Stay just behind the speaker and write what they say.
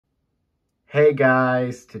Hey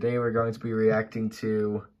guys, today we're going to be reacting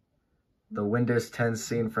to the Windows 10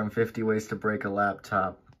 scene from 50 Ways to Break a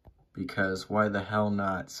Laptop, because why the hell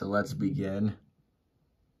not? So let's begin.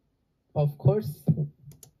 Of course.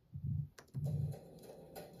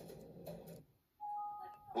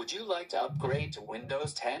 Would you like to upgrade to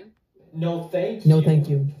Windows 10? No, thank you. No, thank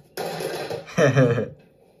you.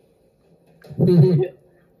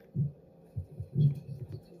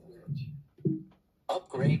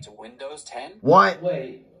 Upgrade to Windows 10? What?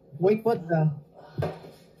 Wait. Wait, what the?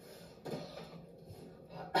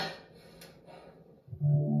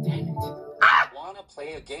 Damn it. Wanna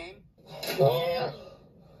play a game?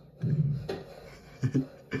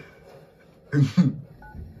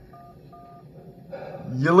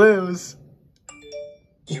 You lose.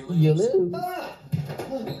 You You lose. lose.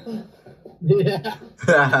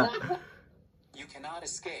 You cannot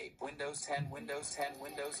escape. Windows 10, Windows 10,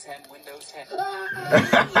 Windows 10, Windows 10.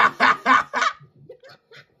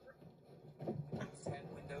 Windows 10,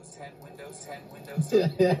 Windows 10, Windows 10, Windows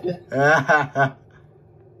 10.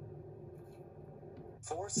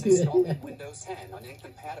 Force installing Windows 10 on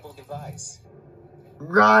incompatible device.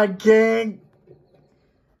 Rod King.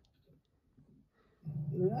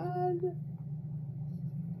 Run.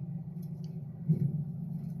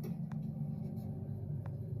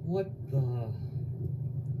 What the?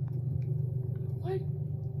 What?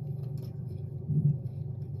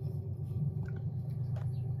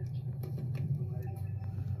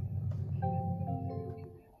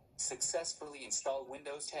 Successfully install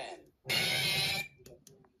Windows 10.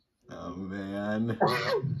 Oh man.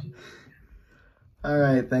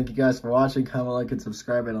 Alright, thank you guys for watching. Comment, like, and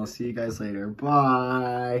subscribe, and I'll see you guys later.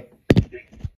 Bye.